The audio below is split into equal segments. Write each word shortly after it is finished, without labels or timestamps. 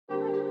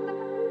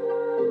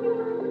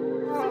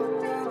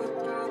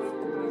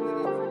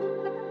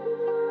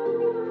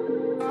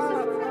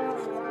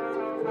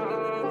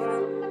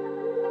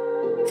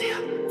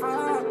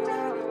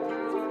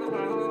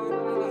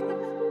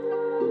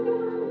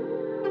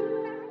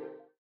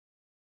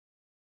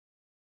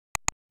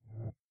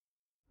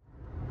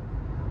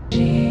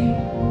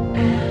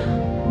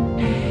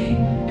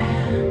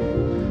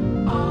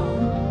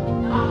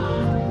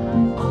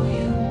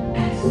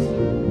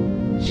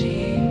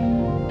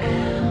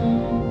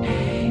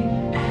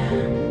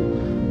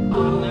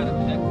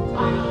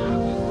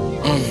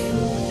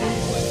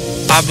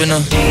I've been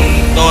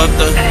throw up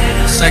the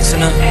sex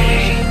in her.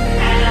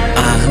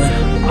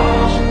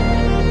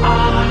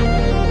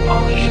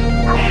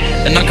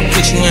 And I can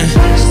put you in.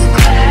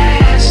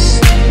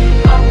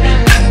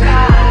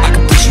 I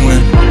can put you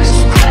in.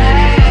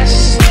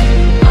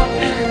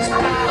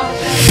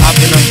 I've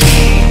been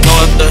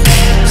throw up the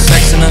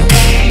sex in her.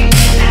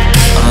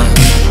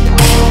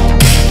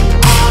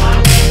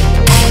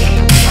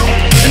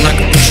 And I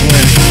can put you in.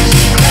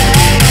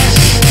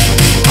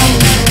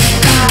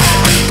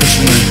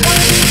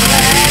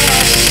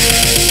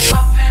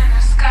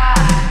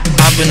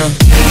 I've been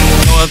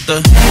throw up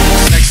the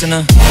sex in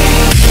her.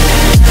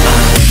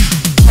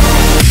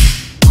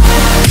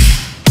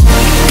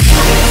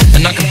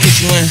 And I can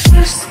put you in. And I can put you in.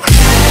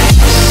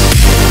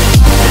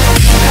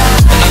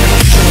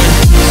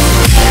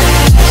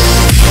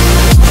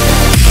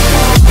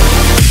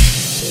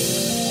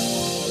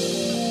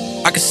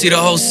 I can see the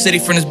whole city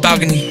from this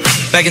balcony.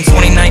 Back in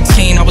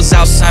 2019, I was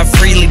outside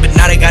freely, but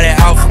now they got it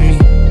out for me.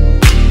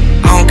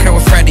 I don't care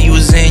what Friday you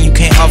was in, you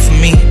can't out for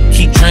me.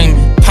 Keep dreaming.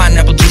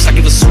 Pineapple juice, I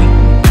give a sweet.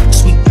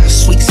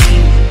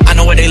 I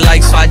know what they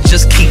like, so I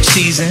just keep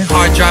cheesing.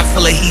 Hard drive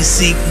full of heat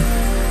seeking.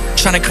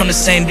 Tryna come the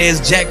same day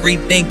as Jack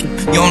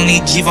rethinking. You don't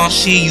need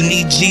Givenchy, you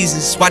need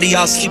Jesus. Why do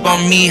y'all sleep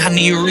on me? I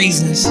need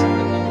reasons.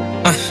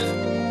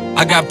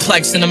 I got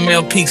plex in the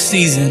mail peak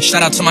season.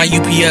 Shout out to my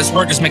UPS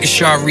workers, making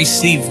sure I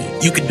receive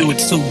it. You can do it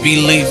too,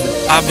 believe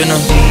it. I've been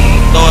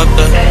throw up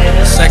the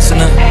sex in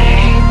her.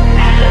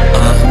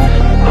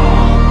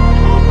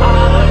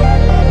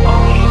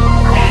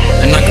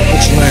 And I can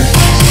put you in.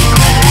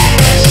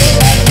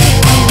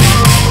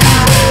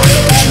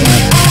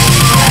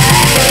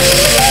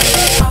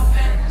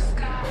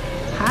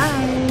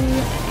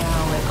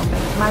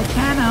 My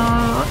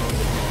channel.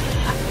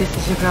 This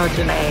is your girl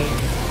Janae.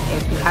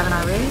 If you haven't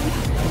already,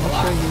 make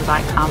sure you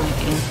like, comment,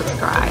 and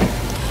subscribe.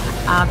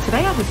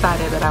 Today I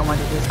decided that I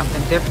wanted to do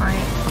something different,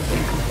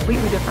 something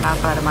completely different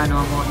outside of my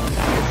normal, and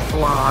that is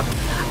vlog.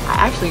 I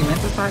actually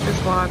meant to start this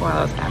vlog while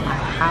I was at my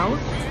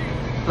house,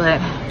 but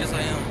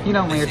you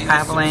know when you're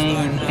traveling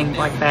and things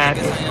like that,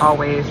 it's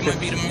always just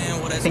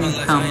things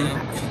come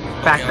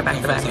back to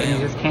back to back and you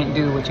just can't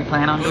do what you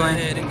plan on doing.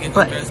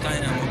 But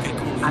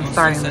I'm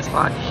starting this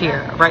vlog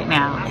here, right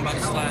now,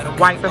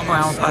 right before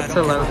I'm about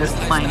to load this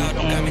plane.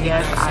 And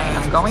yes, I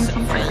am going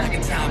somewhere.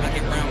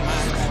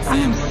 I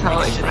am so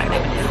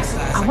excited.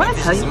 I want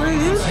to tell you where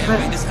it is, but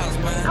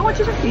I want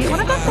you to see it when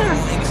I get there.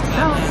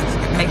 So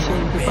make sure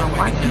you keep on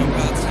watching.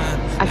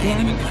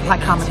 Again,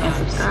 like, comment, and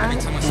subscribe.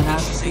 And I'll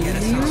see you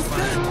soon.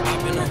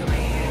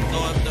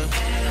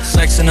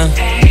 Sex in her.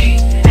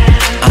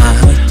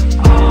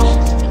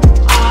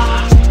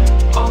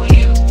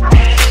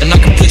 And I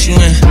can put you in.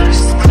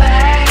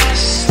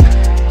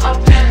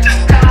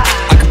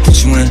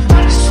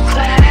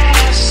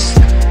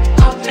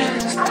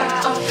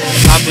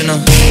 I've been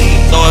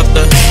throw up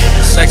the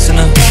sex in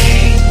her.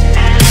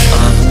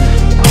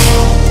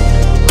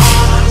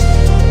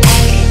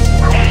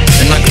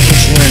 And I can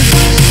put you in.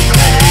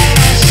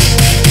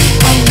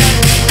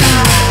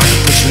 I can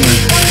put you in.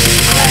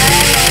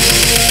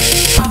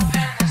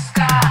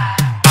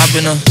 I've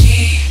been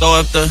throw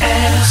up the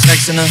sex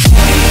in her.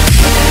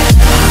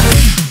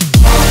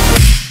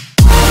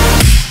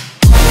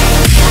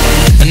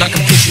 And I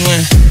can put you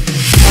in.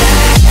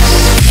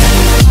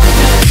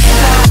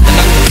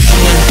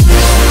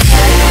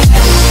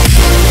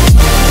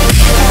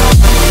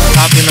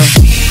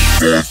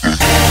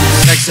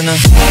 Sex in her.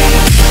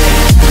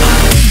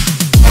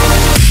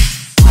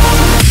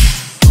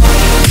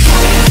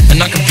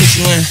 And I can put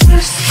you in. And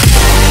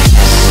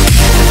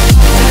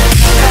I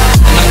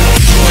can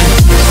put you in.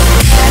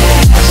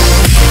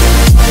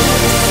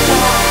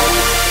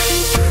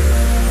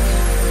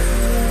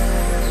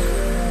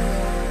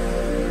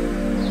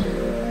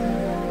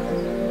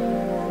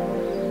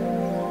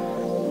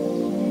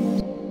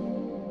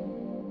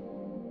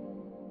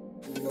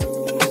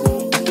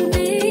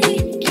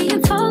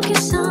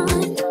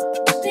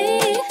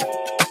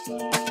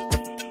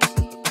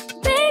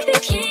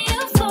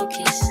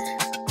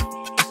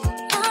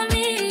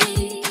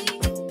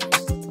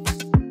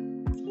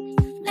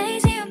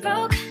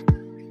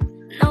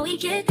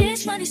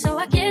 So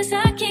I guess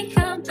I can't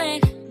complain.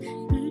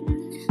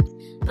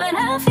 But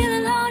I feel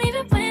alone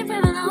even when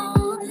I'm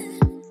alone.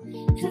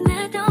 And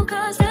that don't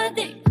cost a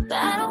thing, but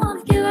I don't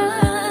wanna give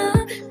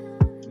up.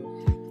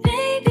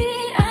 Baby,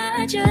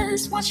 I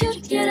just want you to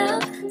get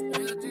up. Baby,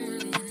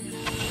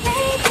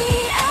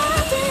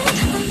 I've been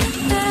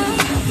talking about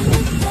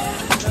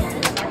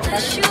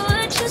that you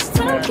would just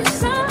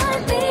focus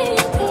on me.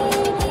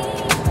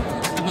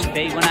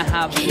 They're gonna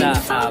have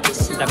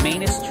the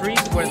main street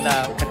where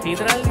the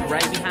cathedral,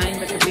 right behind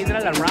the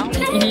cathedral around.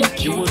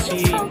 You will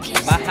see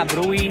Baja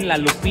Brewing, La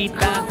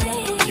Lupita.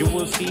 You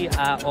will see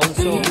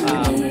also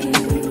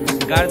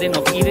Garden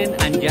of Eden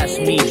and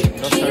Jasmine.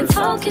 Those are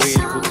some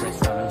really good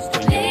restaurants to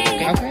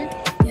enjoy. Okay?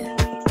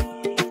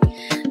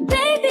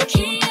 Baby,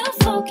 can you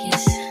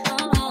focus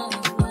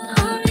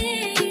on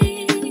me?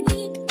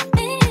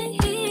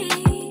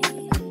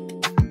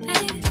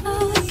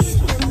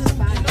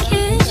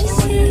 Can't you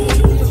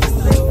see?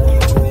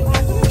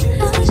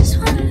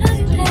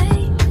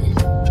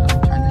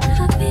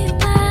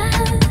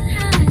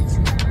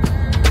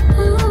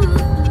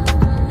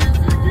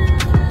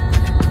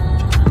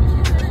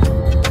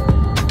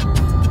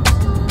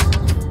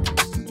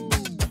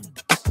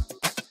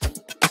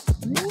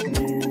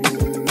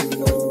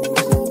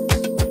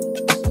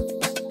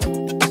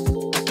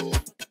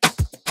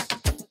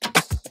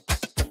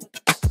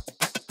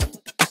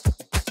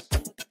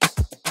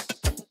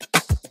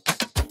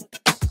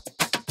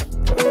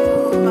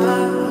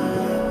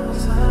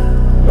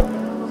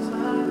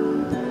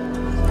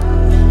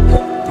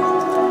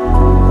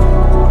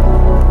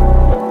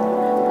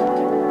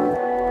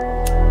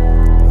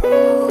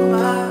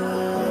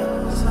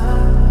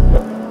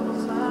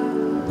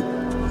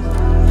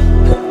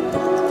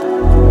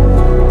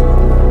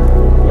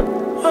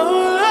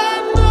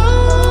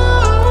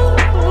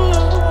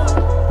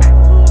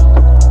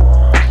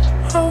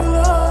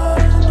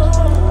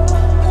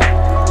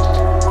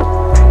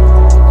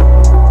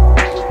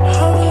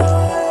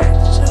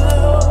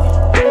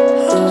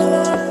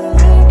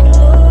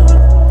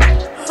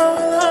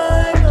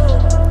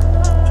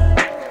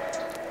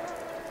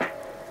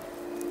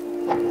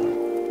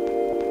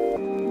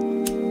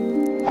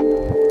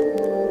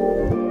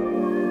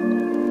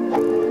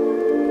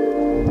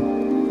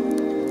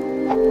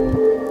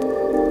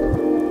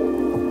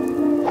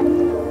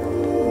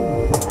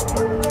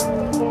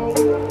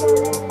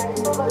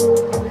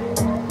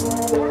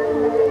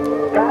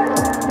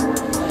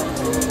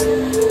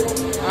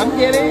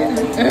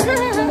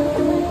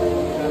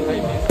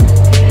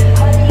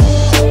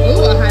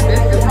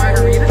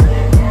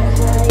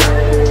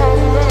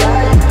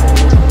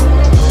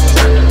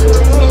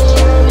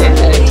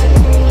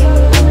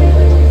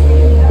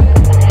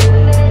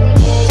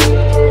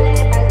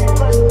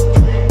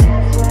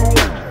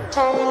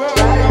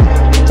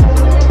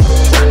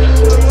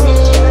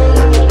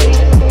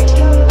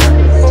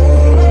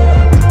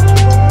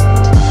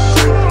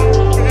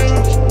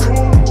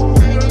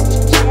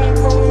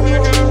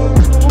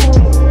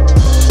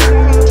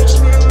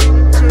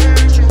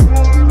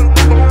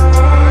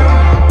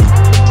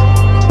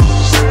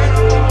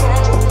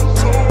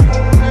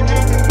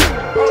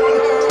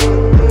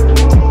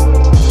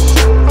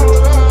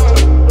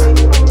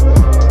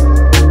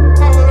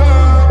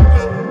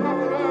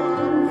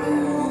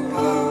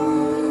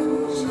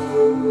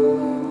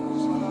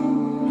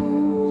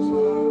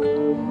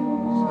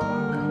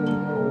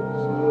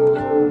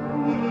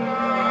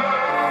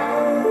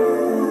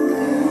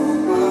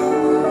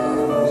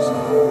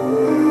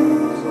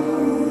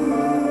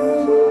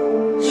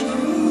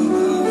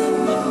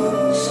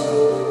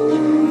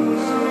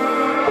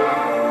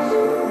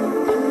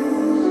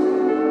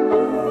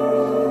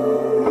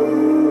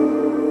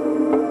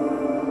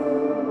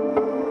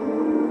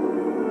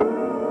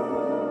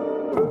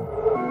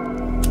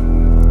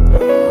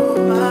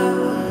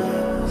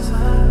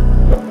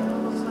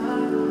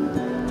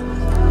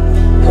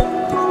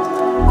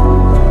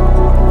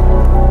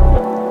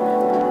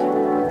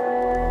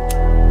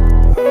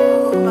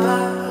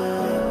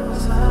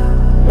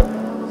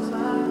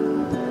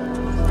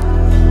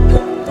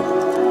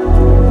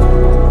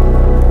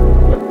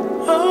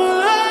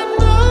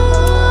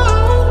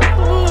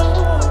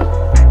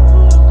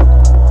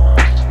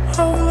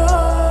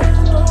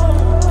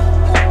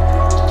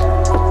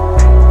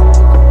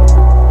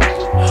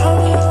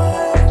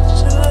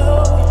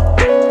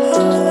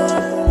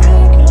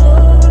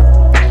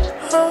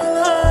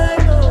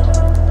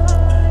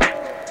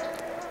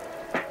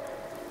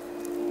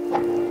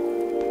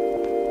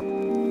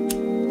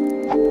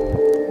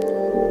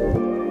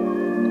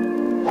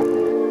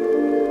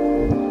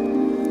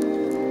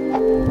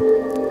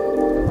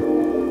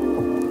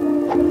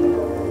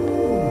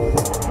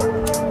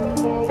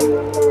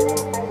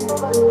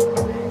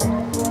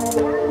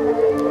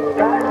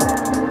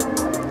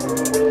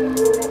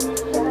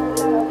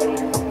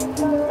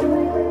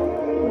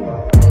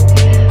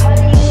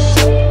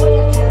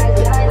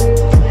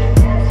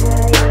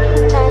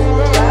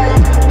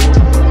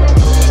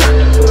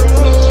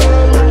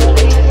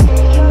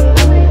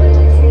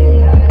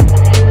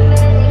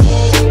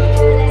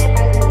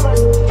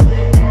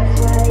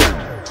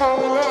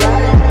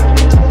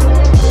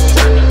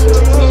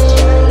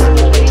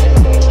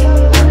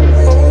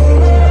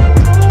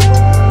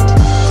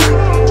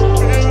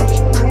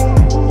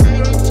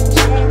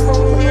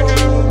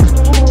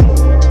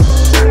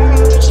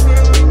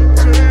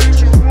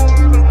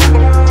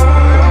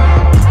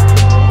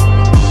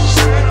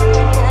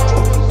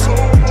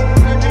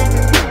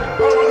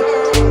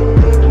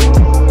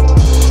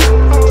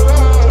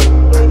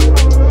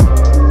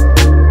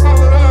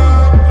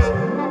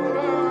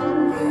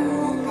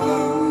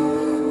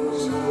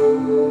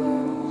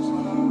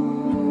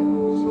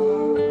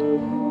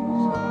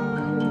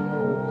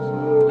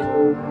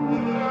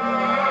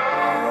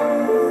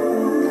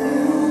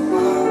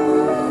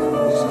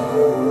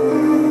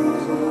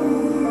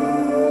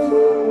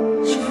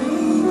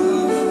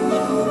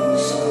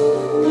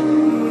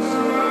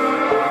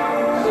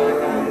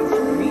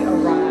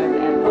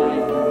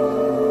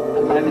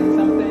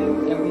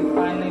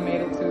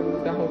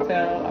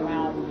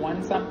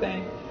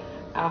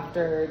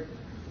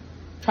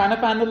 trying to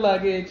find the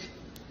luggage,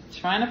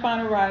 trying to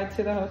find a ride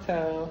to the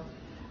hotel,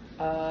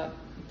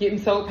 getting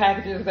soap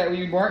packages that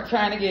we weren't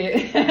trying to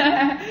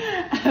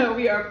get.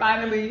 We are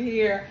finally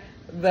here.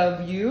 The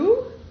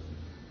view.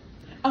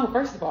 Oh,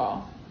 first of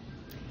all,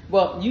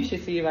 well, you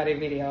should see by the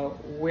video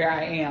where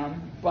I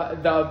am,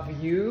 but the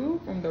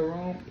view from the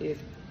room is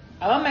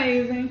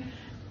amazing.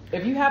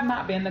 If you have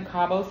not been to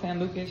Cabo San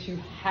Lucas, you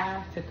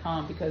have to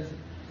come because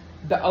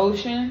the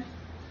ocean,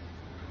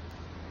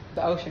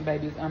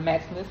 baby, is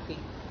unmatched. Let's see.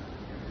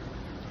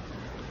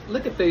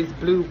 Look at these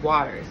blue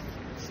waters.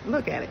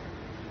 Look at it.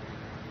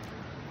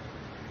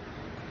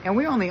 And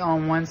we're only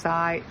on one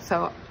side,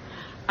 so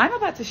I'm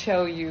about to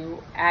show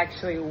you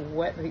actually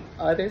what the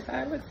other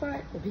side looks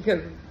like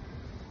because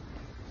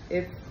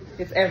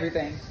it's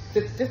everything.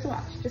 Just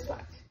watch.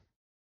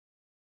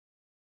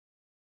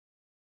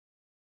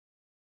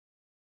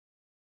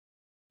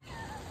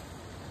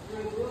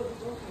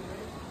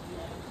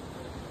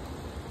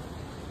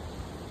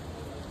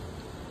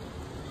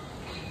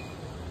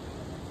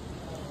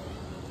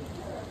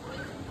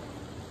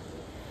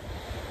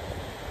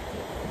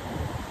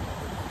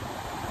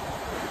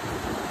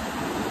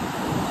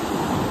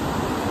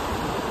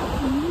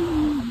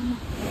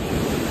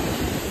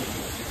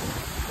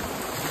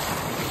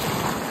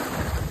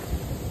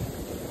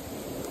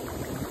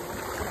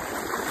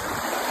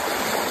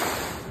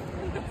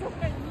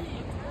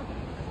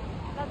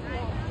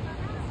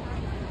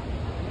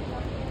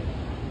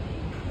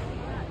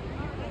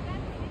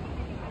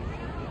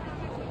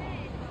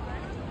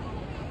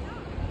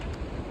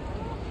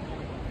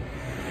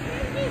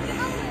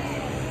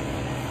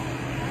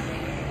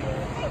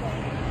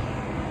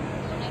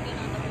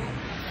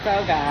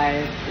 So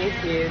guys, it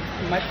is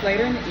much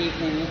later in the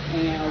evening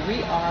and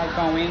we are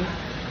going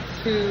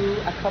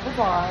to a couple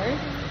bars.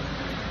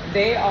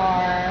 They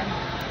are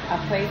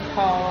a place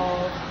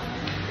called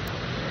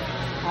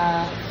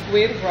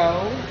Squid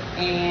Row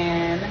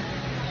and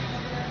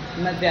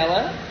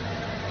Nadella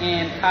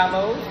in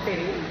Cabo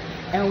City.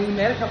 And we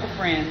met a couple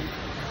friends.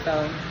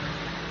 So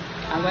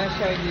I'm going to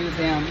show you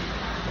them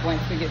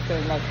once we get to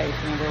the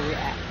location where we're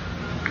at.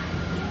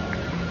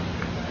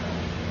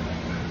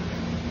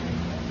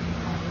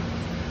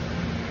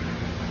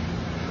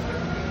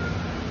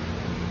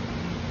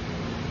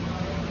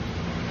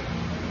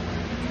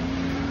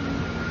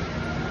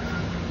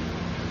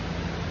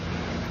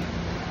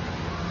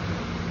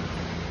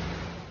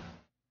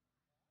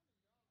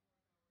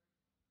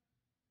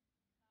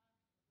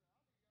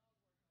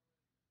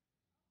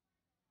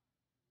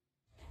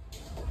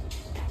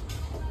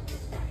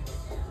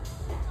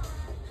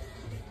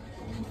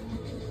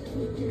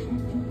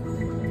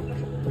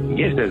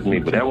 Yes, that's me,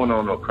 but that wasn't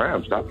on no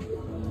crime stop.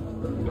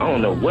 I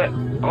don't know what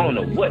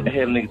the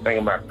hell nigga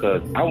thinking about,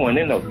 cause I wasn't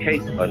in no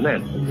case or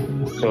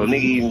nothing. So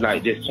nigga even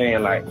like just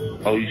saying like,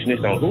 oh, you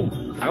snitched on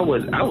who? I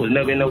was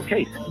never in no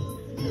case. See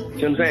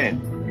what I'm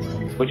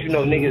saying? But you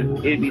know,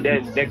 niggas, it be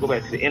that go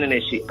back to the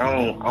internet shit.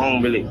 I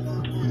don't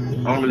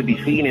really be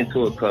feeding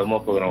into it, cause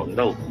motherfucker don't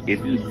know.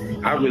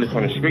 I really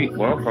from the street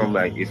where I'm from,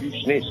 like, if you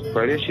snitch,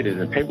 bro, this shit is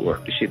in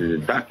paperwork. This shit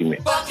is a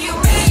document.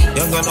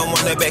 Young gun don't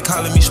want that back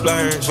calling me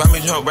splurge. Ride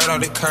me jump right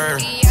off the curb.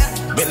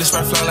 Bentley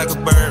sprint fly like a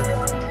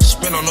bird.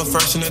 Spin on the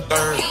first and the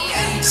third.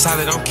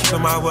 Solid, I'm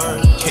keeping my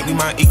word. Can't be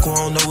my equal,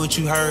 I don't know what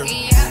you heard.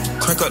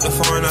 Crank up the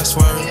foreign, I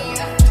swear.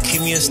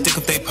 Keep me a stick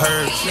if they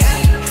purge.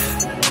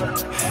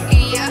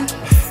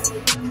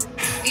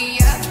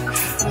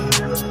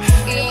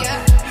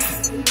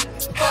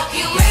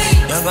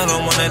 Young gun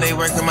don't want that, they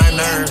working my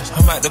nerves.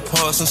 I'm about to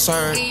pour some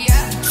serve.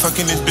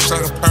 Fucking this bitch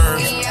like a perm.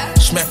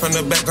 Smack from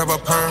the back of a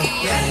perm.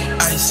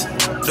 Ice,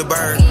 the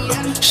bird.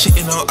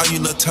 Shitting on all you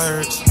little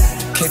turds.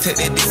 Can't take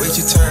that dick, wait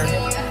your turn.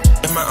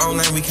 In my own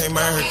lane, we can't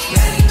merge.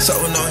 So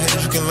with no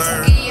heads, you can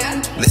learn.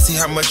 Let's see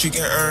how much you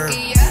can earn.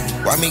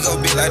 Why me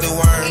go big like the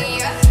worm?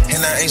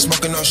 And I ain't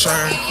smoking no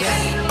shern.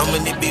 I'm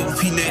in it big with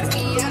P Litty.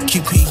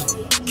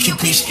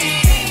 QP ski.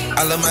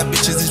 I love my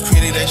bitches, it's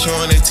pretty, they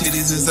showing their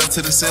titties, it's up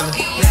to the ceiling.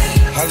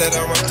 I let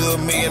her run through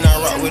 $1 million, I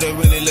rock with her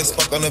really, let's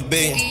fuck on $1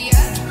 billion.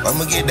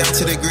 I'ma get down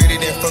to the gritty,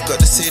 then fuck up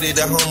the city,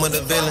 the home of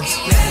the villains.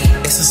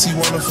 Ecstasy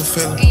wonderful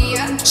feeling.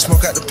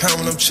 Smoke out the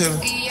pound when I'm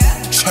chillin'.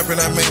 Trappin',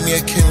 I make me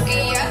a killer.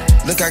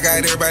 Look, I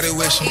got everybody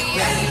wishing.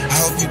 I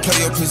hope you play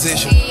your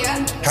position.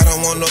 I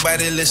don't want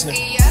nobody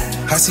listening.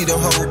 I see them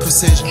whole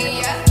precision.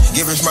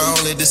 Give us my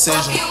only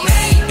decision.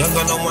 Young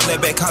gun don't want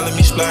that back calling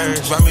me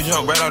splurge. Ride me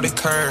jump right off the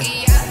curb.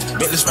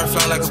 Bentley sprint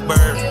fly like a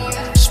bird.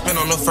 Spin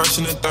on the first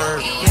and the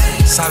third.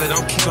 Solid,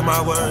 I'm keeping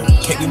my word.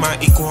 Can't be my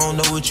equal, I don't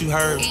know what you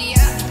heard.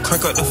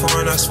 Crank up the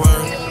foreign, I swear.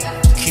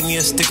 Keep me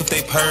a stick if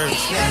they purge.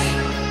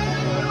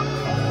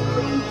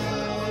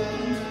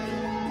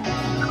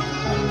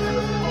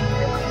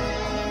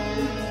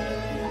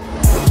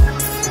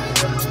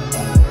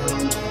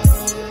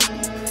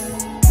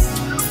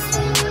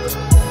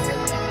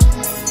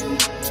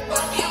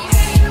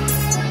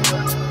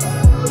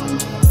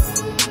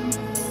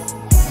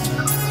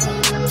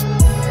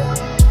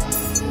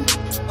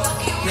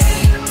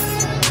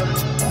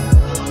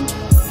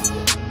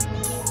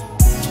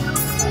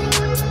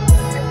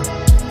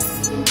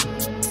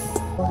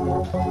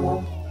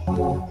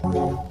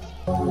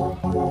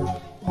 Damn,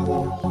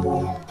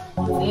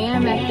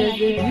 Master,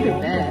 you the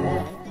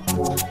best.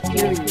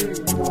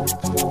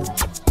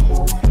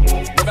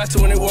 Go back to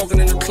when they walking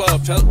in the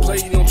club. Play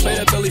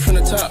that belly from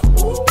the top.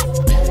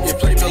 Yeah,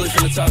 play belly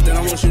from the top. Then I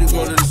want you to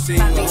go to the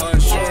scene with her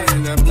and Shorty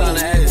and that blue.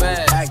 Act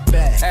bad, act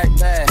bad, act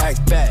bad,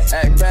 act bad,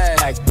 act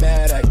bad, act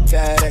bad, act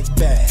bad, act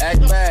bad,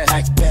 act bad,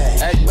 act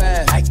bad, act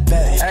bad, act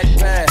bad, act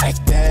bad,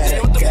 act bad,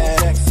 act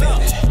bad, act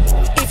bad.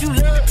 If you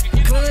look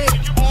good,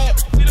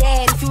 act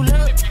bad. If you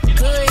look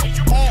good,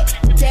 act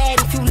bad.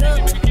 If you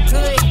look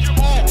good,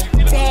 act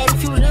bad.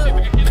 If you look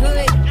good,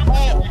 act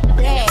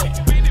bad.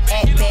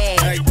 Act bad.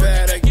 Act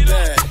bad, act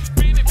bad.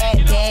 Act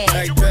bad.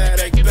 Act bad,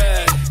 act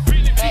bad.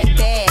 Act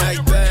bad.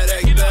 Act bad,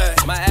 act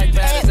bad. My act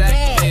bad is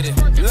activated.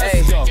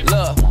 Hey,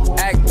 look,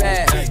 act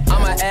bad.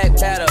 I'ma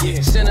act better.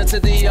 Send her to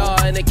the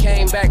yard and it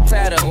came back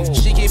fatter.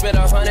 She keep it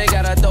 100,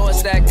 gotta throw a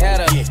stack at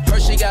her.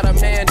 First she got a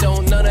man,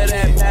 don't none of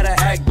that matter.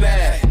 Act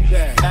bad.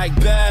 Act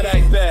bad,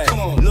 act bad. Come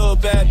on, little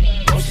bad.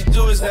 All she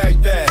do is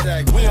act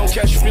bad. We don't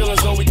catch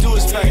feelings, all we do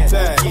is act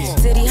bad.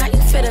 Diddy, how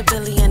you fit a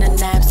Billy in a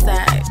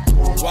knapsack?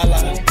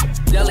 Voila.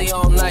 Deli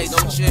on nice,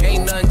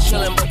 ain't nothing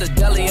chillin' but the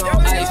deli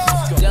on ice.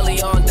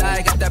 Deli on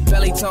die, got that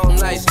belly tone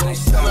nice.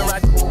 Coming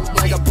right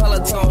like a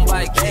Peloton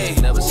bike, hey,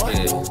 never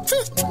scared.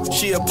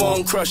 She a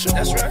bone crusher,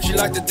 that's right. She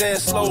like to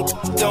dance slow,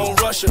 don't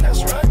rush her,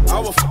 that's right. I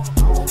will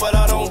but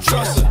I don't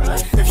trust her.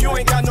 If you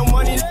ain't got no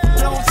money,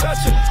 don't touch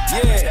her.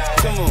 Yeah,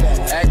 come on.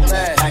 Act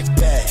bad, act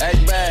bad,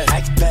 act bad,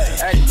 act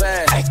bad, act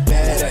bad, act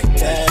bad, act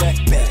bad,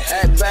 act bad,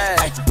 act bad,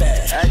 act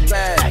bad, act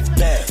bad, act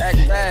bad,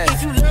 act bad.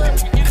 If you look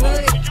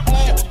good,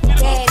 act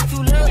bad. If you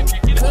look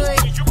good,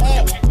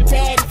 act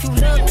bad. If you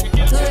look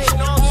good,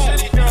 act bad.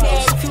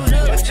 If you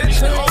look good, act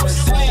bad.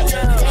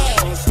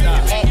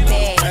 Act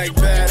bad. Act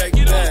bad, act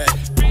bad.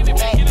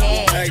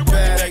 Act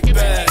bad, act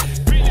bad.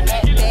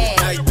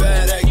 Act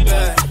bad, act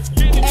bad.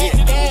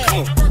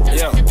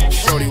 Yeah,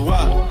 Shorty,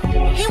 why?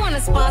 He wanna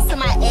sponsor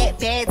my act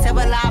bad,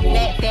 double R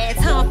black bag,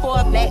 time for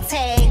a black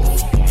tag.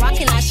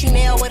 Rockin' out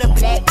Chanel with a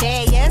black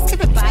bag, yeah,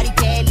 stupid body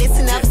bag,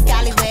 listen up,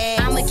 scallywag.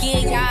 I'ma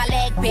give y'all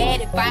that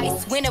bad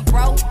advice. When a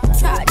broke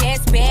talk,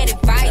 that's bad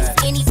advice.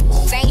 Any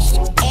ain't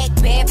shit,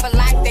 act bad for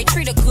life. They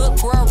treat a good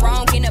girl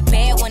wrong in a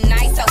bad one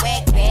night, so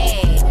act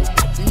bad.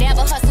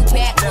 Never hustle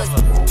backwards,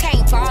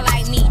 can't fall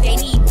like me, they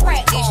need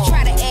practice.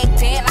 Try to act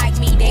bad like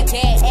me, they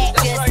bad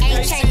actors.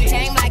 Ain't changed the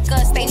game like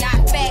us, they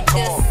not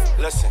factors.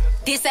 Listen.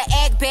 This a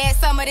act bad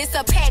summer, this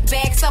a pack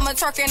bag summer,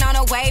 twerking on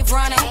a wave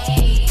runner.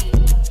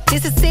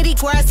 This a city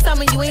girl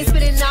summer, you ain't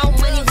spending no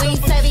money, we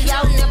ain't saving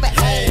y'all number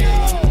 8.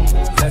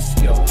 Let's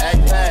go.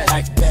 Act bad,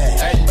 act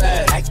bad, act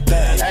bad, act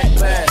bad, act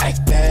bad,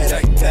 act bad,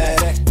 act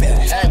bad, act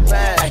bad, act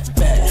bad, act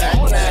bad,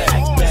 act bad,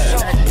 act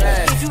bad, act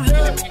bad. If you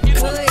look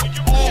good,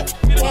 act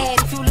bad.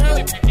 If you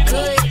look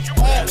good,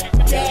 act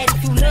bad.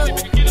 If you look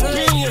good,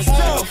 Be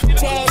yourself.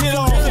 bad. Get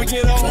on,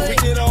 get on,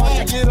 get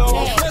on, get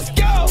on. Let's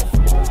go.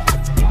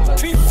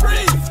 Be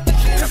free.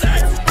 Cause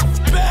act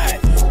bad.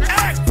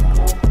 Act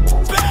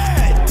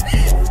bad.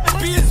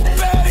 Be as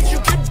bad as you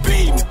can be.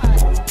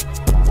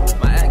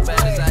 My act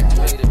bad is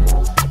activated.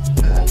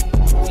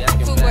 Yeah, I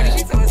What did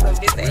she tell us of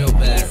this? Real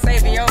bad. He's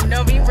saving your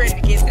number, he ready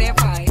to get to that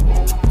point.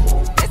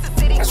 It's a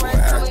city That's girl why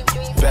I summer, act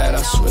you ain't bad, I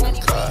spending no swear to money,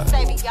 we God. ain't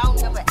saving y'all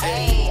number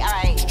 8.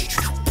 Alright.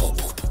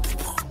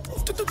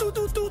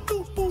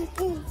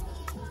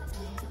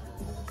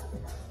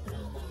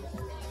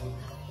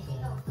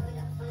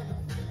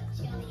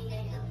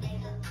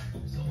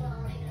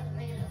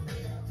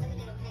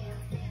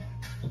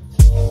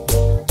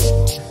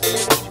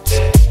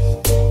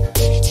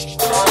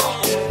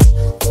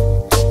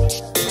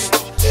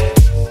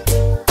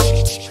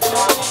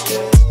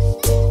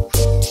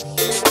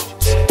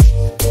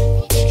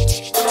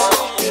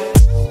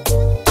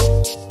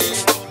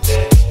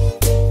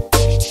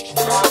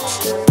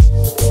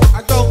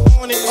 I go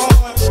on and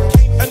on,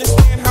 can't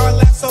understand how I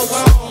last so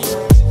long.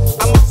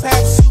 I must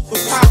have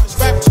superpowers,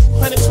 rap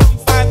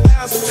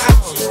 225,000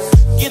 hours.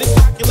 Get it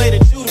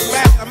calculated, do the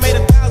math. I made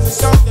 1,000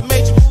 songs that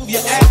made you move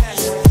your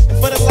ass. And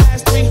for the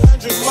last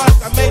 300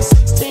 months, I made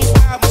 16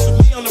 albums with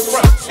me on the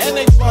front. And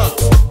they bump.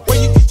 Where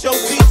you get your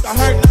beats? I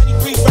heard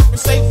 93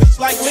 rappers say bitch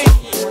like me.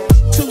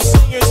 2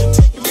 singers and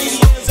 10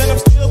 comedians, and I'm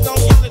still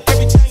gonna yell it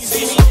every time you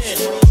see me in.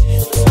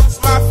 What's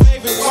my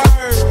favorite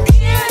word?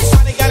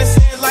 Why they gotta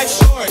say it like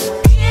short?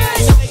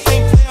 You know they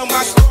can't play on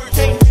my court,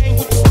 can't hang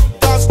with the big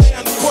dogs, stay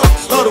on the court.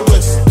 Blow the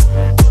whistle.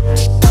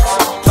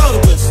 Blow the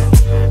whistle.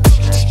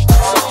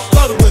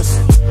 Blow the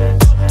whistle.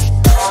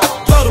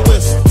 Blow the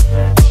whistle.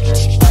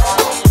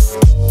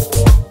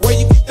 Where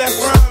you get that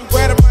from?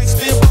 Grab a mic,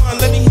 still on.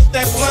 Let me hit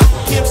that blunt.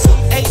 Pimp C,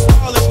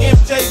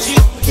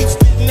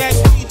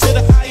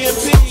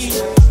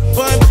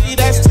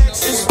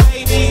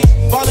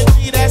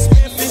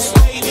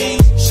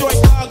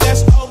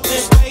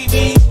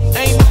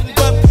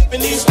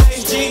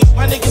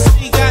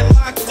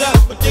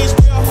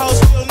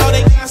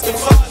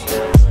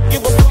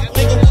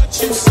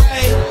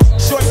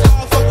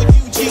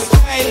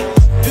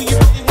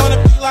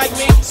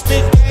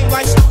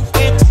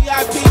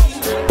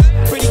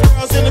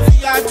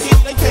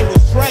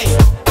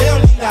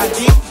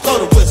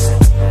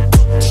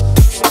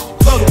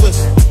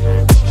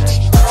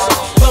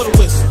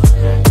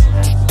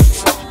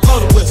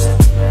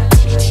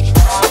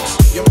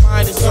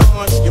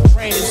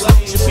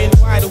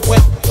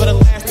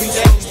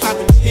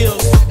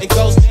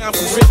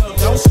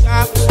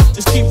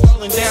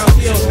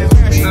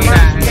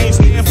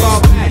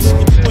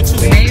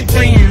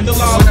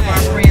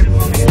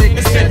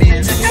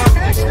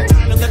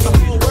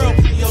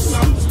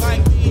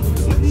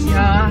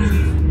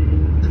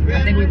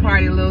 think we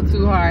partied a little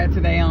too hard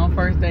today on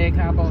first day at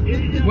Cabo.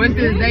 What's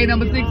this, day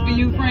number 6 for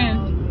you,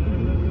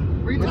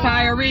 friend?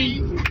 Retiree.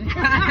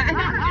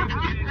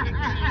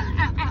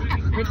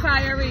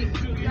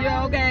 Retiree. You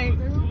okay?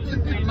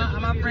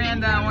 My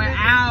friend went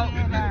out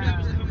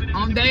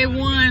on day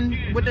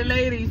 1 with the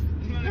ladies.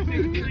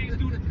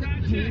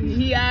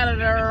 He out of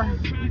there,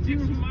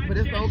 but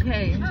it's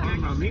okay.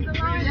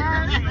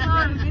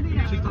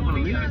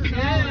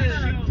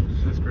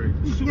 That's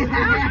crazy.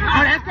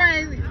 Oh, that's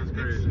crazy.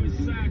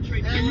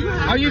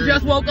 Oh, you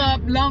just woke up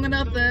long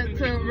enough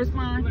to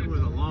respond? It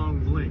was a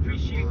long blink.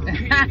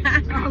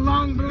 A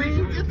long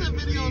blink? Get the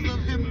videos of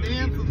him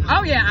dancing.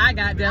 Oh yeah, I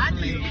got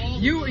definitely.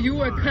 You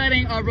were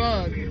cutting a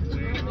rug.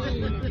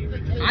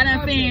 I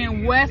done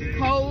seen West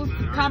Coast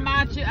come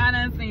out you. I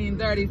done seen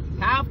Dirty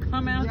South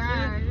come out you.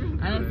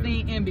 I done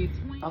seen in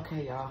between.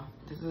 Okay, y'all.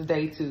 This is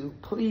day 2.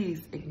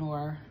 Please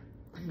ignore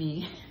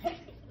me.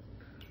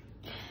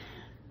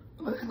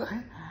 Look,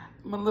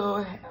 my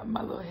little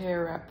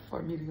hair wrap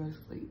before me to go to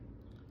sleep.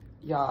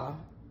 Y'all,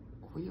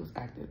 we was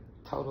acting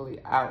totally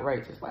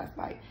outrageous last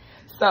night.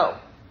 So,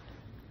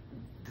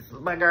 this is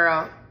my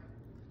girl.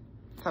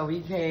 So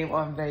we came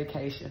on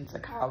vacation to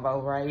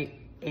Cabo, right?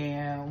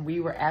 And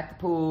we were at the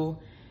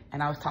pool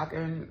and I was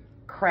talking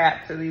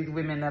crap to these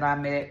women that I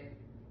met.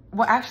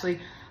 Well, actually,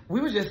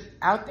 we were just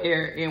out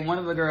there and one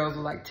of the girls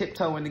was like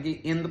tiptoeing to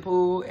get in the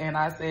pool. And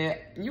I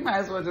said, you might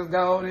as well just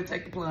go and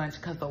take the plunge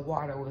because the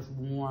water was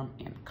warm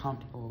and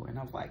comfortable. And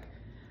I was like,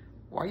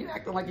 why are you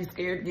acting like you're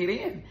scared to get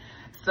in?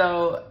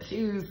 So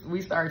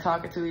we started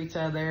talking to each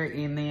other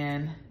and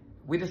then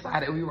we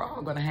decided we were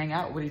all gonna hang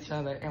out with each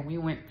other. And we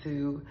went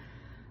to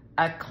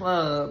a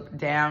club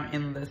down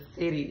in the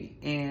city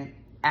in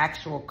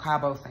actual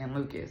Cabo San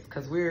Lucas,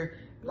 because we're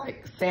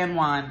like San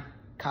Juan,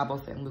 Cabo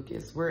San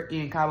Lucas. We're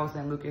in Cabo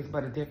San Lucas,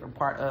 but a different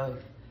part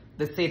of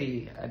the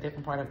city, a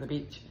different part of the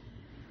beach.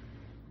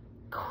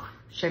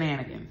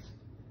 Shenanigans,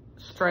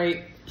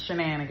 straight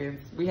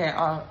shenanigans. We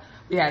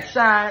had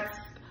shots.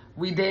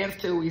 We danced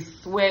till we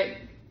sweat.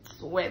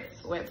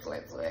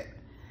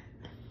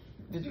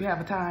 Did you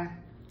have a time?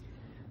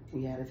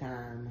 We had a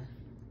time.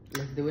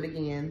 Let's do it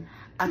again.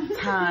 A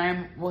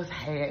time was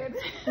had.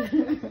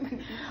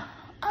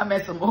 I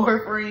met some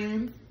more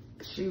friends.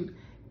 Shoot,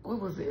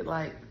 what was it,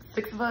 like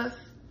 6 of us?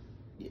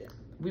 Yeah.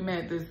 We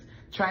met this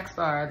track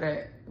star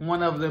that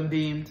one of them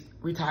deemed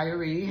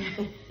retiree.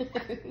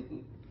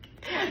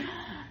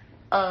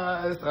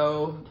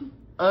 So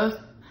us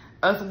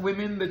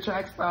women, the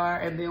track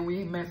star, and then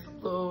we met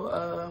some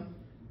little,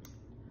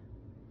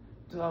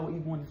 do I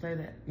even want to say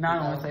that? No, I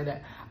don't want to say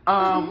that.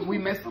 We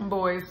met some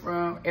boys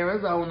from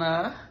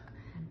Arizona.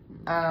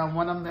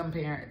 One of them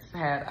parents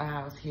had a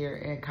house here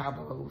in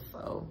Cabo,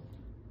 so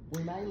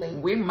we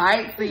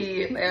might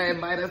see if they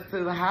invite us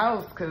to the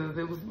house because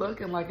it was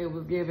looking like it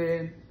was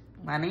giving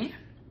money.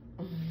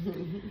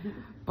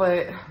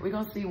 But we're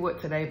gonna see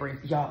what today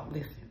brings. Y'all,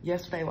 listen.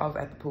 Yesterday while I was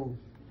at the pool,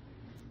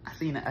 I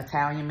seen an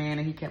Italian man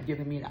and he kept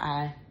giving me the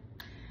eye.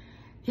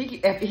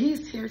 If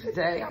he's here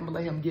today, I'm gonna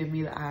let him give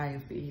me the eye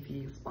and see if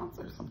he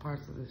sponsors some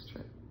parts of this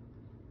trip.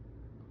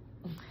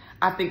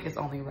 I think it's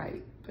only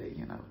right, but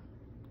you know.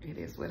 It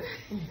is what it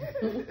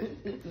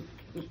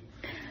is.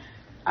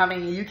 I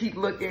mean, you keep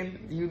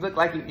looking, you look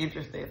like you're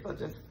interested, so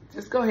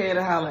just go ahead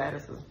and holler at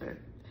us, sister.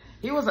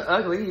 He wasn't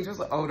ugly, he's just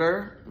an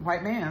older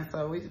white man,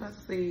 so we're about to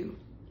see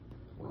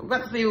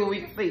what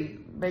we can see.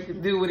 Make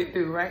it do what it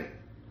do, right?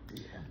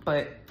 Yeah.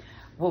 But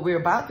what we're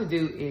about to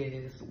do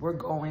is we're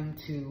going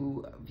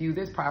to view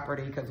this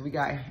property because we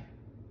got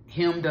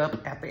hemmed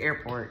up at the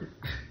airport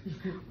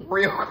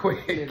real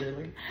quick.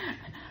 Literally.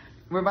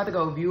 We're about to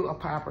go view a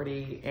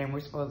property and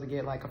we're supposed to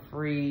get like a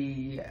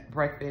free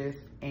breakfast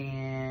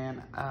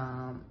and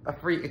a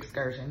free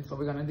excursion. So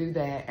we're gonna do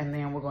that and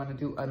then we're gonna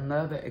do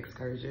another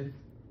excursion.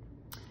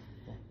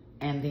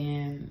 And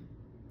then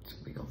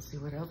we're gonna see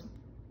what else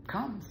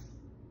comes.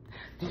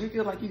 Did you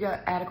feel like you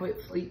got adequate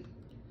sleep?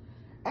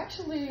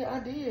 Actually, I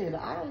did.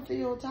 I don't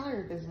feel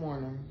tired this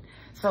morning.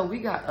 So we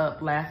got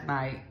up last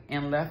night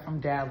and left from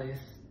Dallas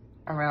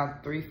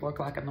around 3, 4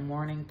 o'clock in the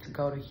morning to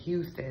go to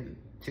Houston,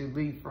 to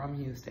leave from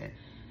Houston.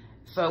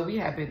 So we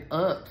have been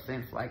up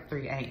since like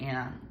 3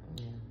 a.m.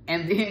 Yeah.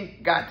 And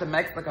then got to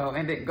Mexico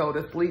and didn't go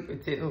to sleep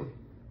until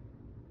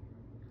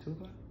 2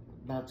 o'clock?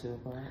 About 2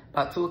 o'clock.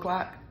 About 2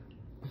 o'clock.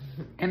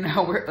 And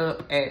now we're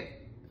up at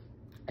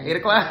 8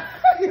 o'clock.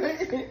 8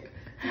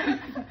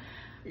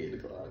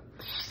 o'clock.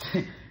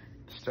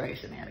 Straight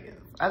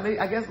shenanigans.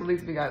 I guess at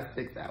least we got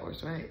 6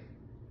 hours, right?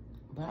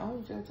 But I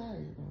don't feel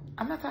tired though.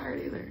 I'm not tired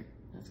either.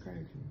 That's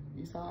crazy.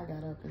 You saw I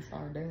got up and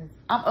started dancing.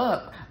 I'm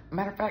up.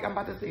 Matter of fact, I'm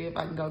about to see if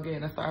I can go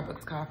get a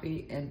Starbucks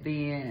coffee and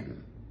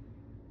then,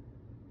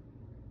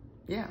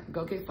 yeah,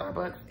 go get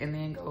Starbucks and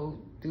then go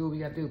do what we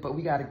gotta do. But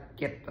we gotta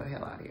get the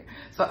hell out of here.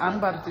 So I'm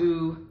about to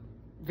do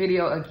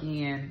video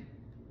again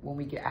when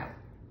we get out.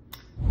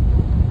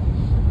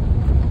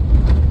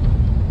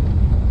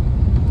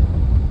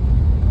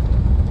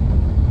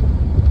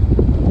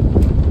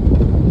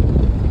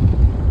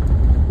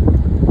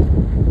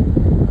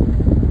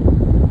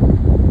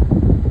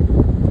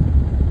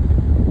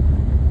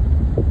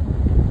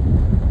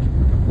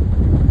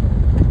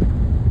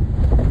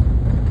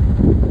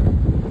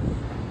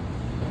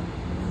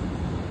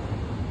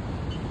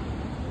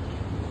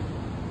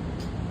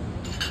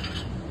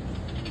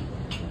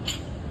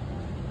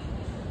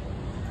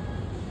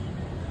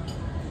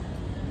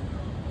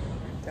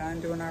 done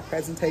doing our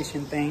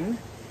presentation thing,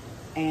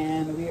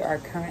 and we are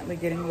currently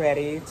getting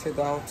ready to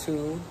go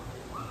to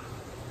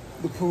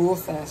the pool /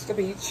 the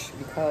beach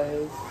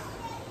because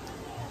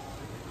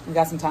we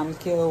got some time to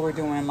kill. We're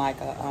doing like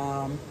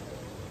a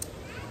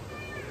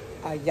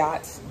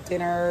yacht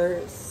dinner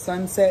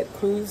sunset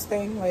cruise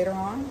thing later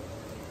on.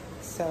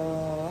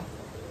 So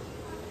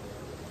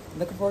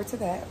looking forward to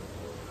that.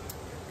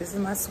 This is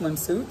my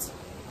swimsuit.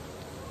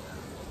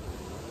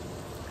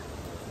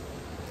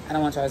 I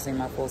don't want y'all to see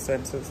my full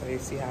swimsuit so you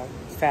see how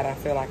fat I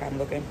feel like I'm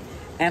looking.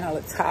 And I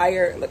look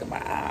tired. Look at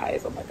my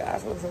eyes. Oh my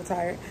gosh, I look so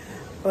tired.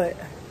 But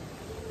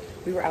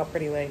we were out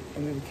pretty late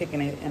and we were kicking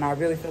it. And I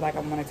really feel like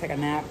I'm gonna take a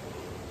nap.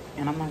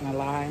 And I'm not gonna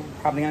lie, I'm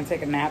probably gonna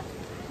take a nap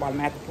while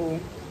I'm at the pool.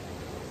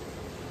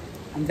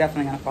 I'm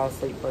definitely gonna fall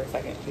asleep for a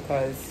second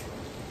because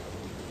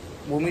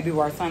when we do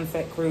our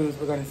sunset cruise,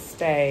 we're gonna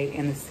stay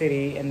in the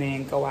city and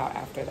then go out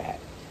after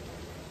that.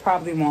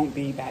 Probably won't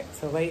be back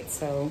till late,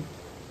 so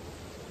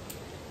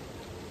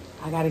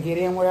I gotta get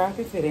in where I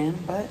can fit in,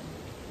 but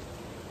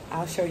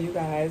I'll show you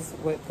guys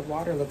what the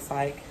water looks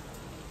like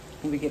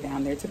when we get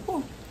down there to the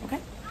pool,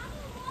 okay?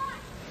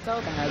 So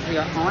guys, we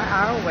are on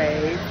our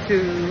way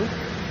to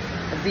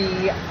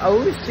the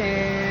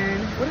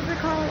ocean. What is it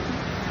called?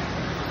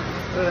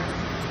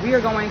 We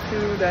are going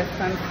to the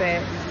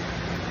sunset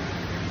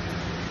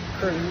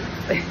cruise.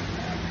 I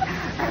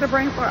had a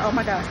brain fart, oh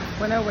my gosh.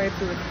 We're on our way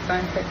to the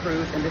sunset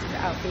cruise and this is the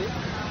outfit.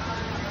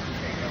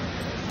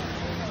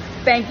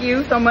 Thank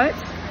you so much.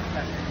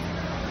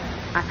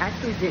 I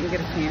actually didn't get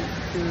a chance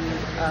to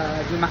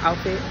do my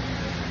outfit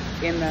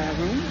in the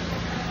room.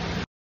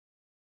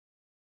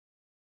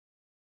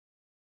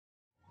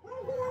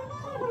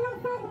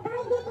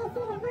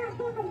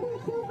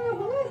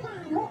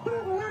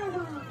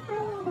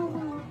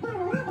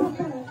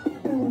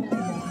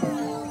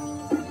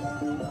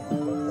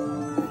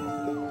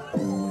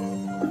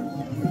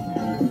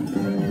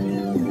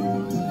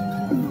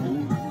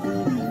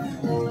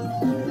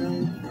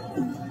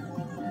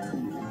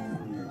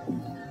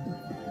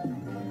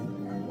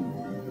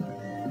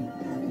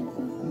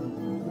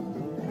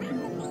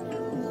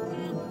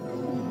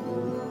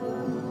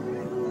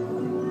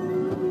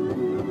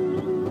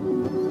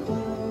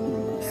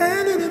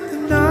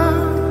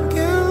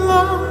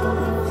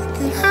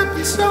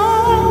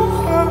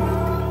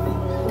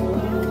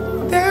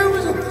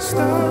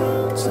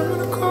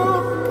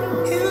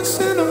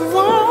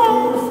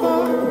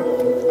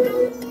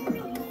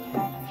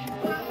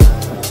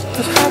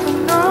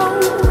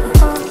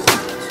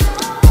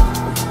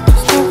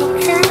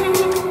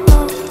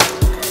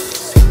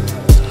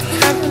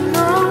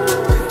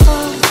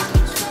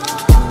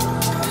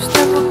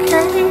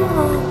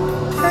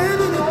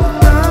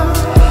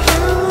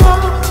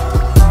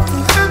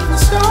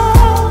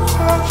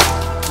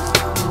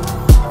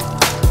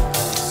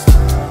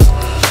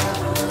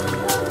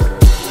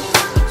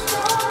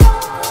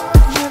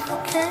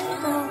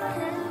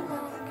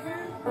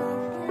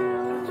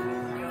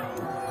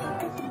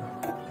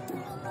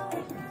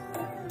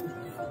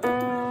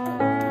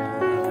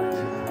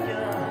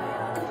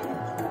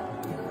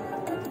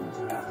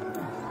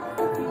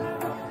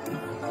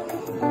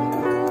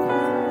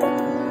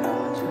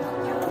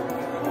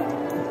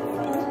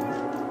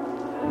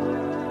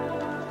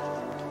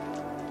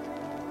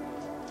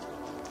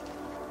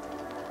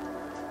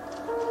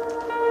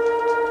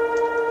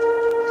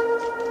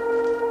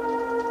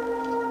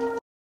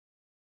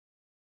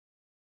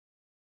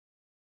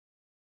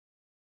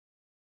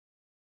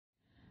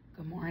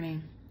 Good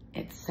morning.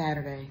 It's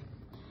Saturday.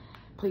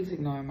 Please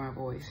ignore my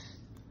voice.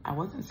 I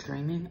wasn't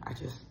screaming. I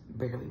just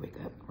barely wake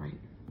up, right?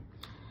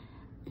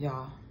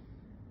 Y'all,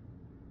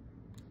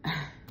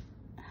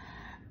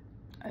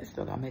 I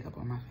still got makeup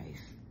on my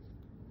face.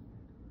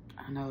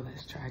 I know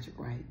that's tragic,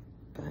 right?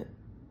 But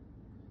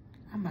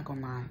I'm not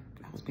gonna lie.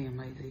 I was being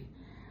lazy.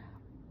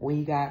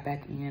 We got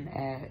back in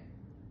at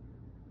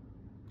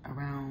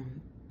around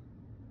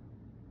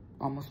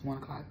almost 1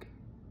 o'clock.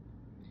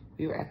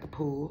 We were at the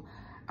pool.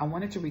 I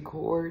wanted to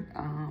record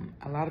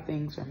a lot of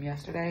things from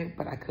yesterday,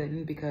 but I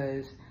couldn't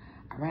because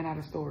I ran out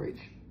of storage.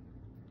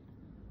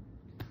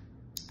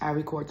 I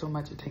record so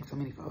much, it takes so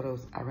many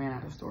photos, I ran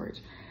out of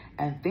storage.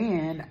 And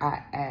then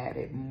I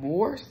added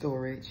more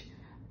storage,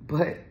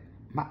 but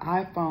my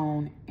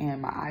iPhone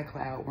and my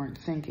iCloud weren't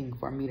syncing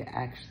for me to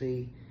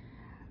actually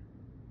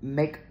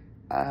make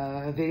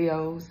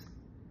videos.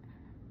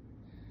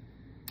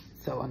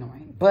 So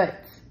annoying.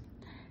 But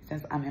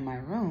since I'm in my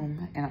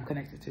room and I'm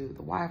connected to the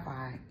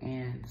Wi-Fi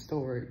and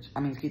storage,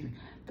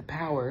 the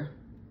power,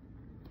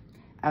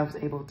 I was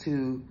able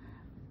to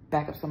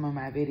back up some of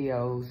my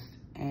videos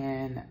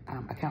and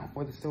account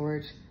for the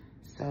storage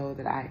so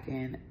that I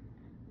can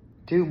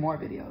do more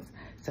videos.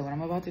 So what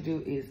I'm about to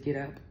do is get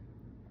up,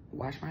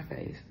 wash my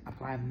face,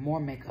 apply more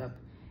makeup,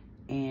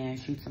 and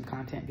shoot some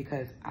content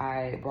because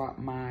I brought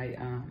my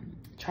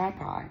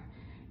tripod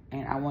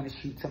and I want to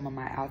shoot some of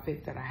my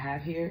outfits that I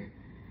have here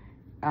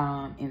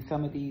in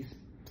some of these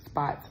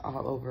spots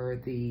all over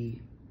the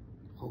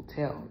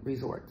hotel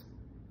resort.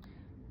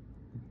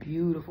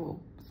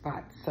 Beautiful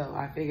spots. So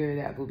I figured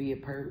that would be a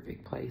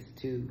perfect place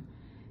to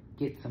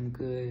get some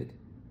good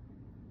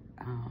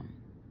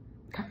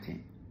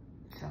content.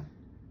 So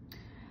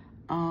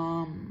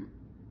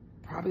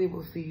probably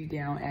will see you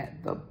down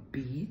at the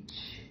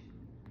beach.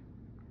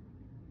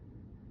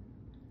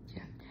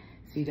 Yeah,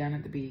 see you down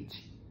at the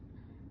beach.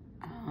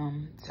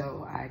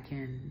 So I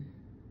can,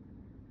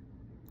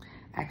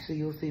 actually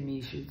you'll see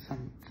me shoot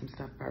some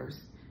stuff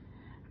first.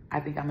 I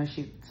think I'm gonna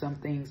shoot some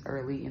things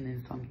early and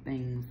then some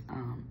things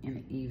in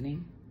the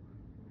evening.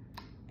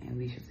 And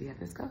we shall see how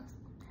this goes.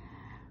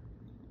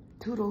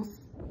 Toodles.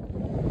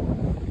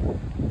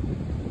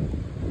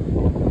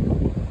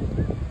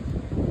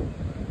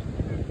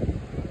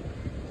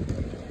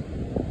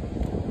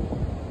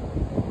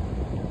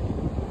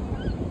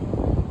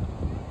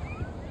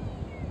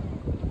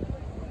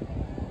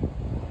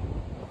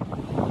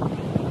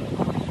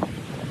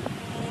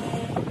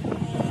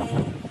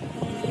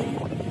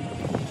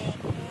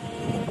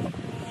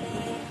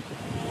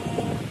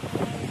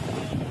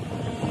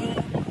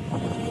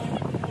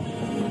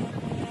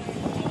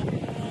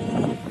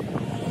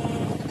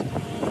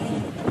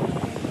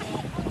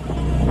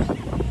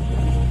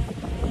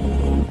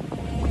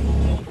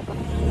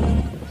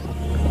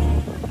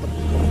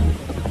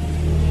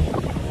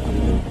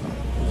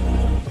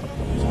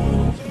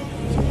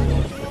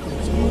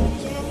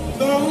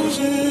 Those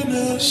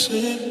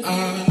innocent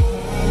eyes.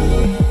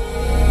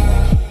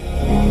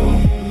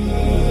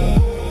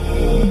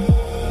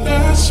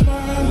 That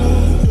smile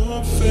on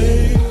your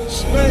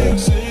face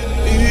makes it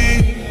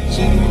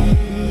easy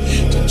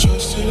to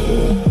trust you.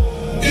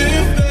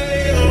 If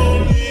they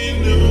only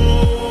knew.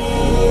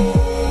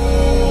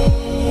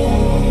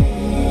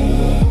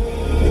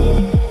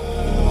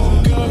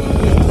 Girl,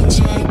 with the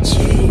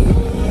tattoo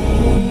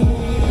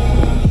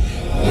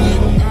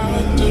like I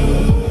do.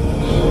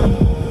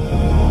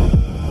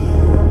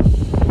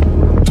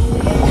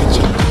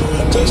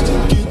 Just to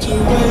get your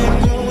way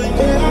going,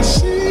 yeah, I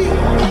see.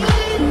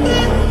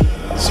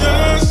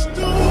 Just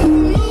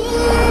don't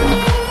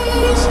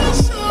lose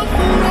yourself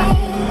along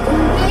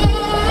the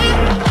way.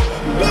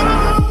 No,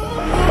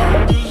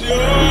 'cause you're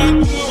doing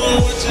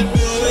what you're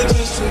doing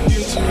just to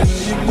get to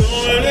where you're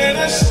going, and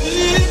I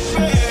see it,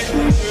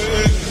 baby.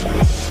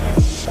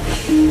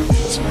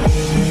 It's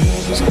maybe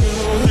I just go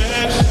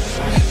ahead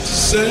to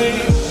say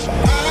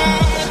I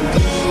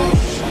do.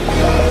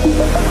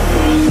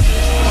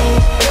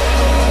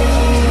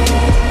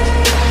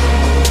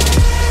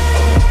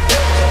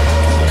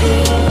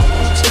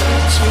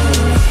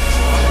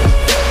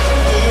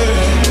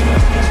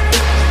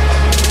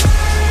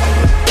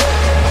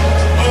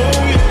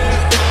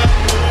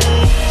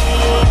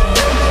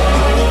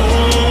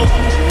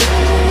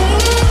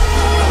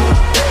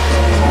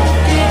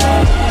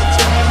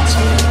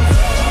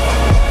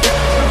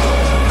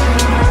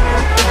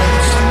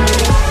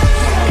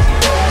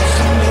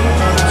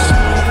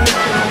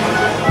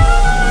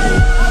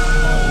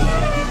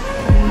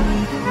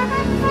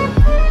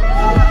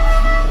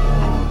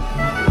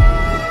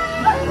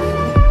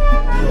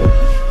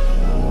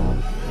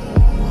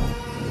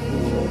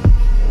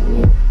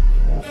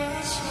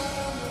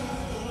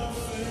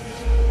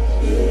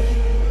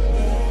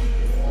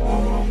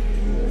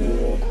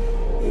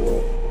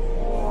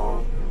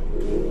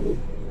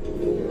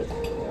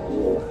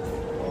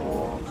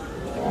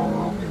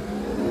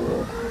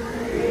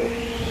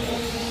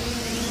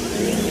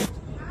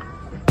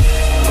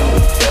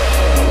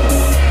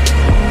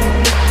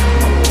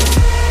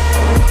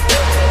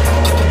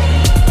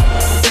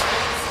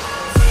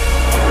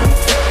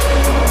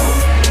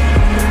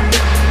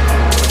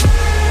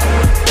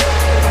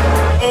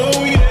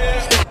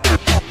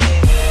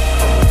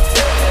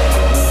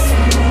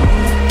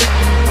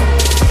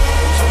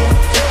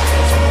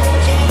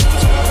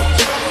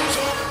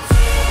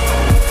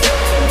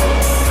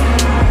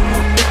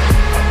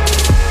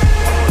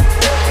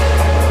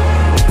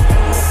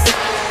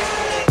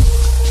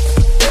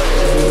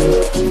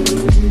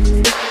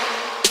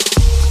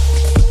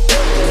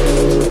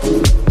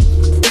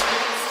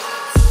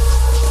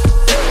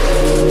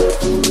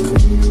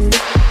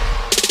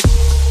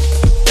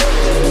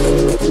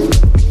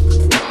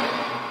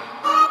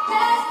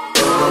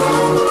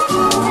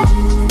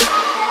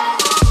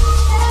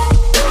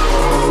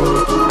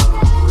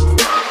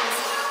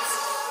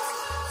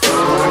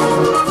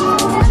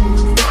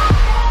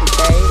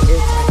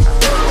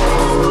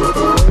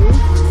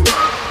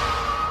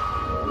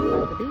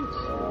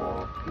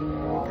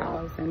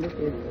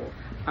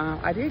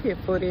 I did get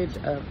footage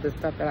of the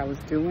stuff that I was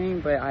doing,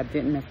 but I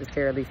didn't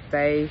necessarily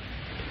say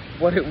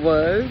what it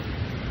was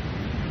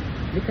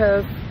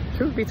because,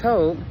 truth be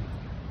told,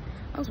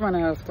 I was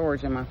running out of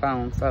storage in my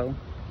phone, so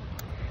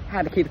I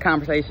had to keep the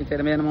conversation to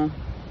the minimum,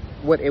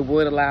 what it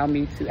would allow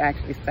me to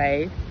actually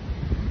save.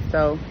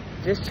 So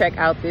just check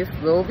out this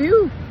little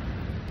view.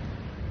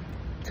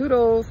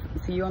 Toodles.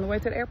 See you on the way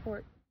to the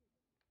airport.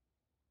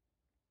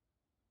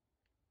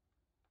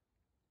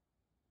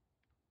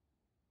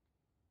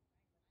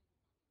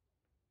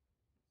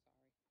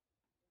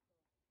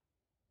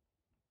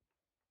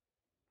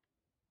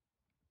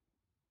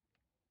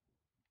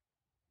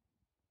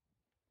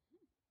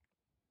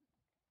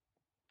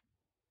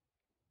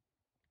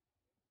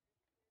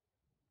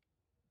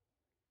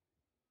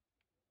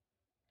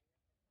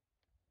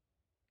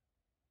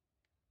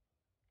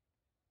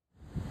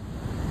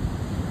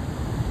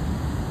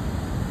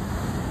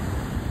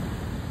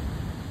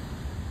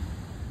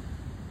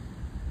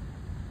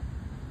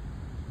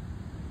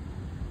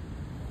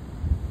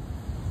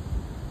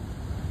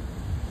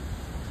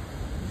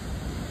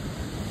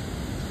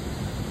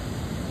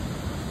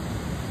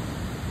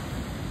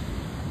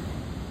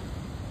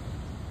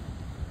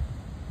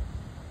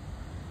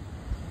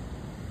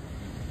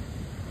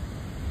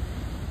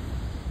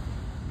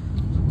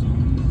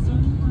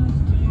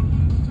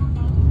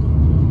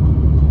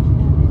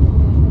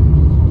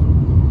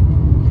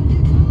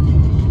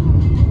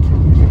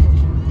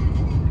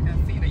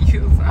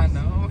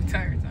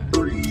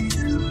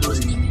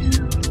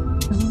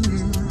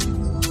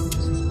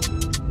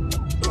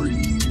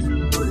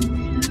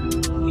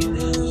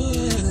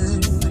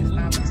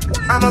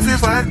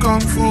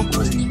 kung fu,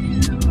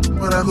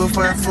 but I go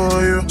fight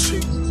for you.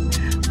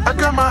 I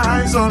got my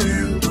eyes on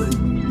you,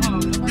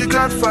 you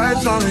got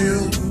vibes on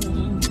you.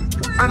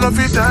 I know if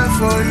you die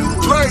for you,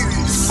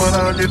 ladies, but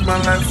I did my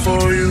life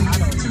for you.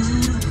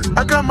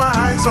 I got my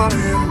eyes on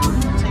you,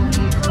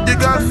 you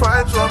got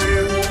vibes on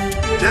you.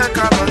 Yeah,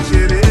 come on,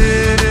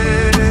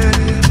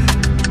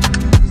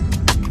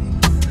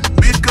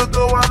 we could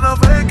go on a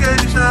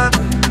vacation,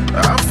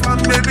 have fun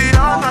maybe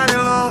all night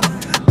long.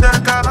 Yeah,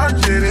 come on,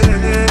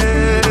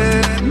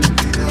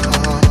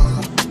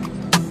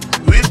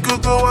 we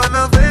could go on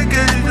a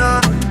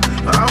vacation,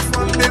 have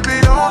fun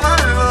maybe all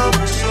night long.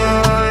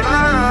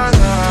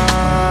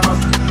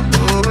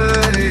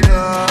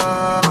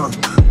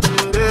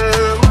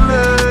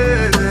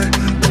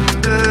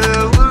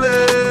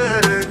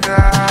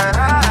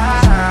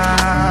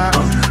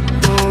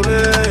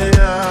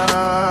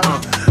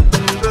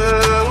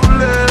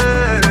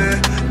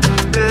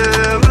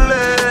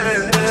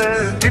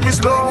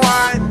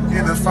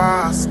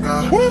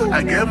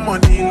 I get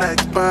money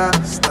like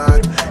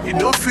bastard. You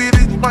don't feel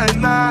it, my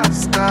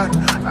last card.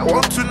 I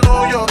want to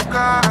know your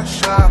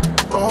cash app.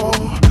 Oh,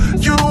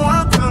 you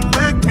want to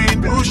make me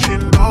do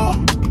shit, no?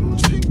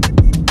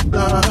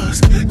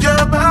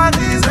 Your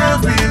body's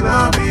heavy,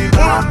 love me.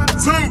 1,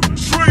 2,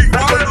 3,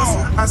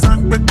 I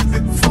stand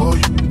waiting for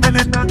you.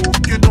 Anytime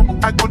you know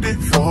I go there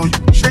for you.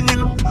 And you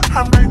know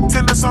I'm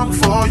writing a song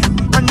for you.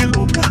 And you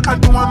know I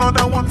do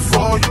another one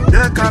for you.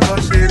 Yeah, can't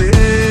shit it.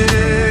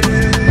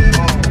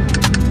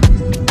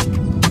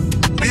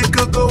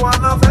 Go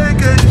on a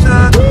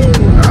vacation,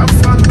 have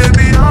fun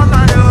maybe all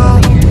night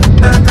long.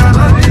 That kind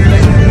of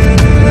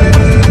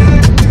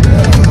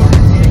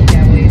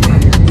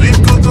we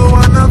could go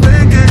on a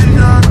vacation,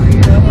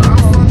 have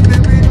fun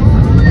maybe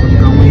all night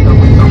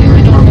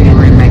long.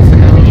 We're in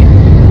Mexico.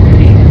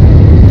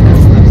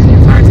 That's the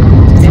entire time.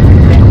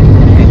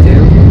 I do.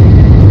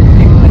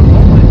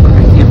 But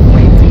I can't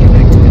wait to get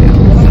back to Mexico.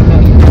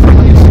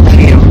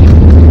 Chill.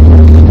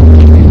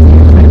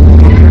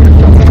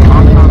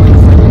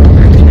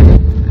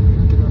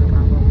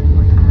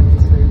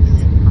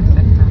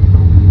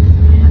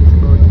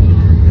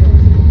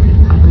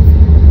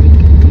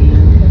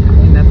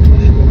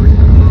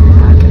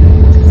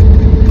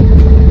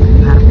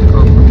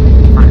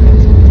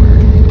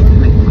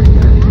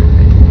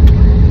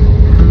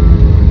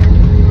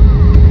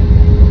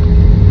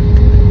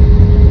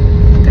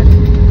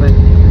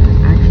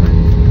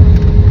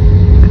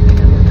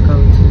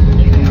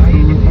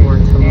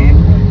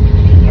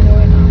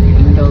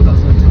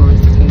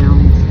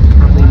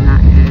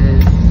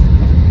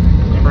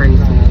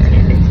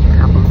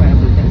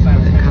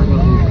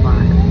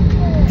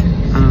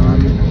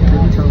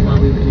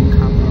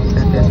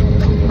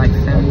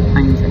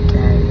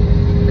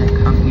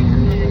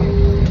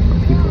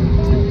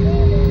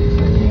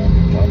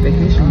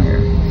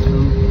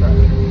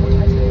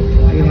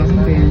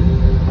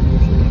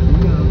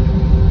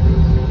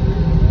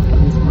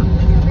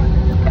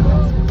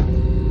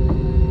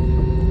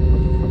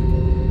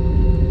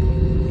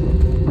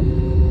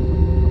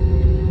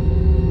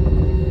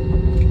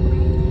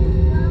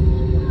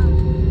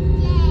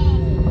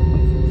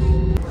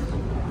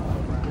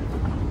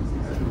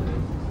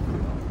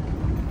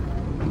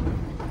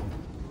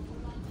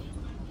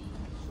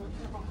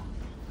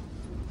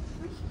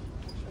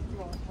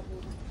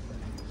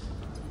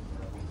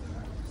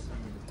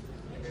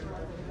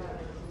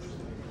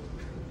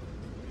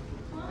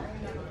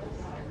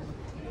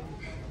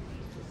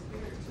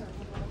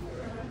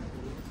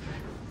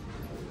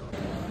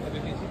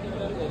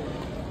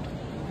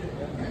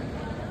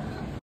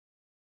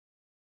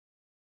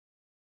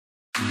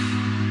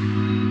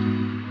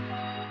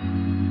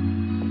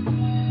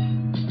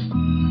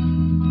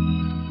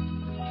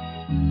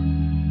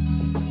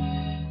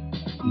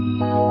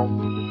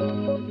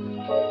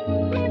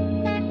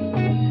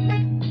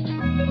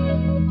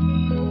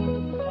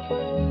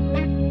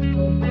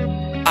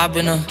 I've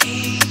been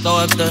throw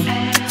up the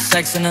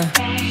sex in her.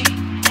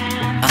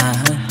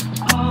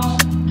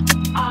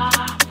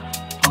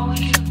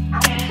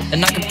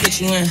 And I can put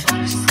you in